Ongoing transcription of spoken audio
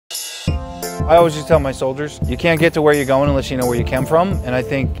I always just tell my soldiers, you can't get to where you're going unless you know where you came from. And I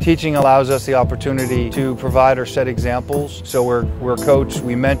think teaching allows us the opportunity to provide or set examples. So we're coached,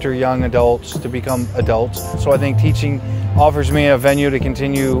 we mentor young adults to become adults. So I think teaching offers me a venue to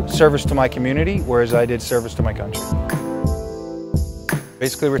continue service to my community, whereas I did service to my country.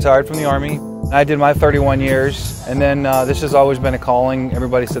 Basically retired from the Army. I did my 31 years, and then this has always been a calling.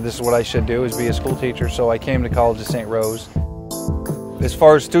 Everybody said this is what I should do, is be a school teacher, so I came to College of St. Rose. As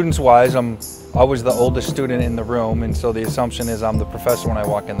far as students-wise, I'm always the oldest student in the room, and so the assumption is I'm the professor when I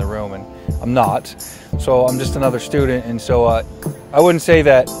walk in the room, and I'm not. So I'm just another student, and so I wouldn't say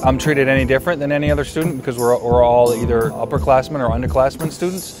that I'm treated any different than any other student, because we're all either upperclassmen or underclassmen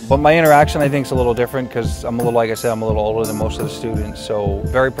students. But my interaction, I think, is a little different because I'm a little, like I said, I'm a little older than most of the students. So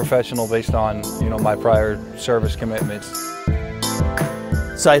very professional based on, my prior service commitments.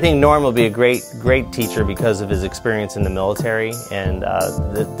 So I think Norm will be a great teacher because of his experience in the military and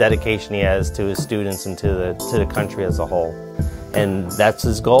the dedication he has to his students and to the country as a whole. And that's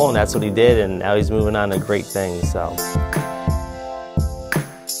his goal, and that's what he did, and now he's moving on to great things. So.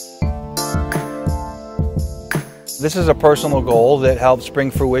 This is a personal goal that helps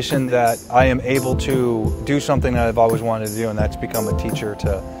bring fruition that I am able to do something that I've always wanted to do, and that's become a teacher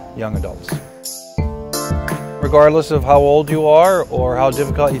to young adults. Regardless of how old you are or how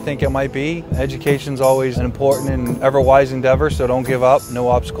difficult you think it might be, education's always an important and ever-wise endeavor, so don't give up. No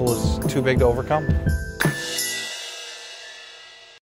obstacle is too big to overcome.